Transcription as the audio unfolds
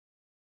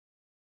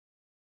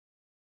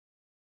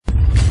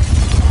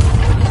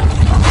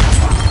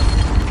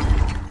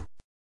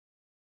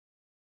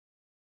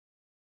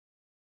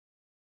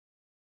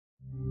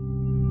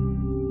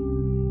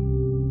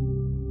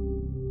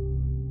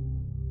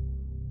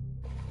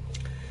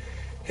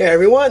Hey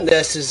everyone,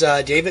 this is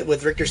David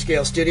with Richter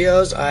Scale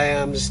Studios. I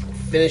am just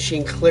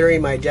finishing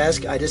clearing my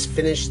desk. I just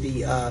finished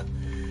the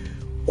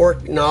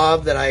Ork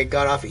Nob that I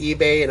got off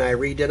eBay, and I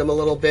redid them a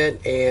little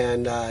bit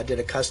and did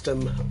a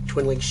custom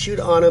twin link shoot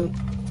on them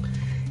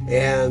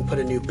and put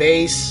a new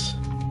base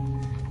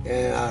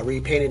and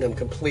repainted them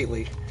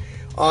completely.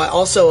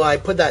 Also, I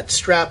put that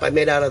strap I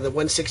made out of the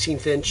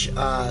 1/16 inch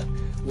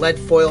lead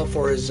foil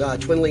for his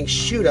twin link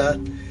Shoota.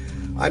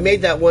 I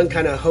made that one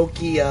kind of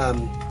hokey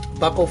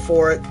buckle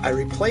for it. I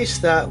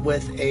replaced that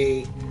with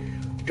a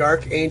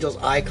Dark Angel's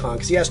icon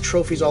because he has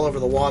trophies all over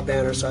the Waagh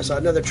banner, so I saw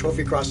another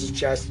trophy across his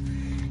chest.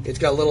 It's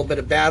got a little bit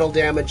of battle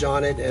damage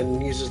on it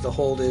and uses to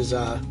hold his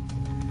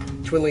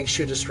twin link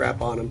Shoota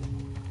strap on him.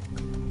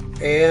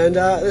 And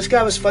this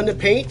guy was fun to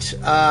paint.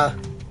 I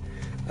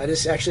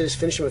actually just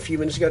finished him a few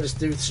minutes ago. Just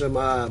threw some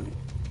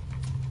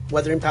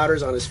weathering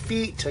powders on his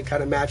feet to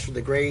kind of match with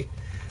the gray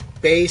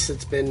base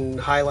that's been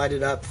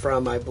highlighted up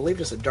from, I believe,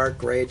 just a dark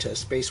gray to a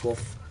Space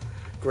Wolf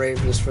gray,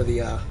 just for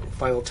the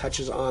final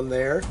touches on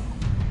there.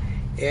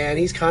 And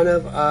he's kind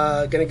of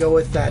going to go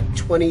with that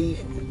 20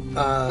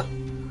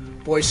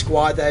 boy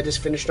squad that I just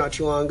finished not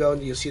too long ago.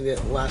 And you'll see in the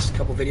last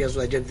couple videos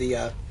when I did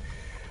the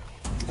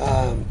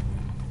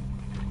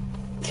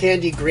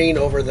candy green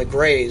over the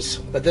grays,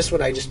 but this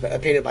one I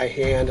painted by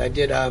hand. I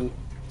did, if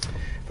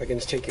I can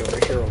just take you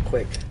over here real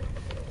quick,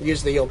 I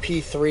used the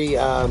P3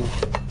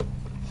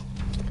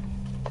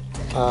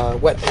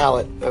 wet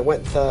palette. I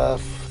went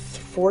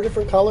 4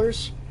 different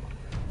colors,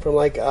 from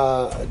like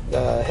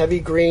heavy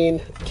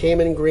green,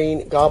 cayman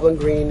green, goblin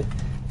green,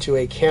 to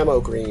a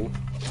camo green,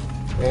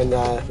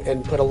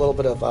 and put a little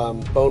bit of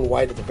bone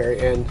white at the very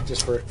end,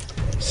 just for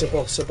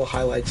simple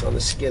highlights on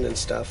the skin and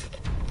stuff.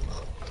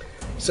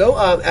 So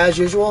as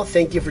usual,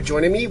 thank you for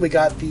joining me. We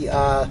got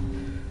the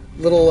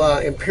little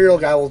Imperial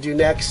guy we'll do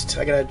next.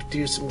 I gotta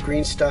do some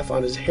green stuff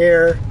on his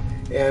hair,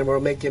 and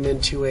we'll make him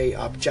into a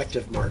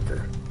objective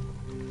marker.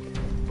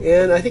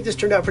 And I think this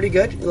turned out pretty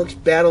good. It looks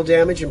battle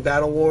damaged and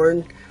battle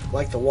worn,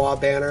 like the Waagh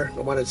banner.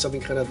 I wanted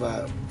something kind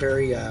of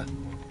very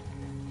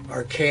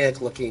archaic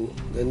looking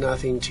and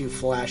nothing too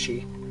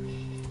flashy.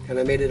 And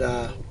I made it,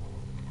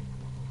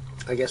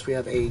 I guess we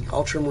have a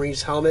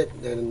Ultramarines helmet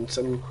and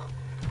some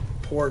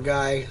poor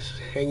guy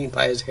hanging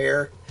by his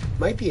hair.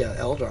 Might be a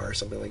Eldar or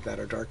something like that,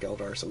 or Dark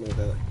Eldar or something like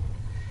that.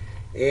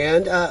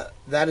 And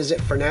that is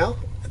it for now.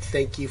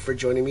 Thank you for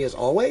joining me as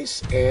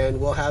always, and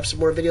we'll have some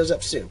more videos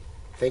up soon.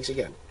 Thanks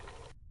again.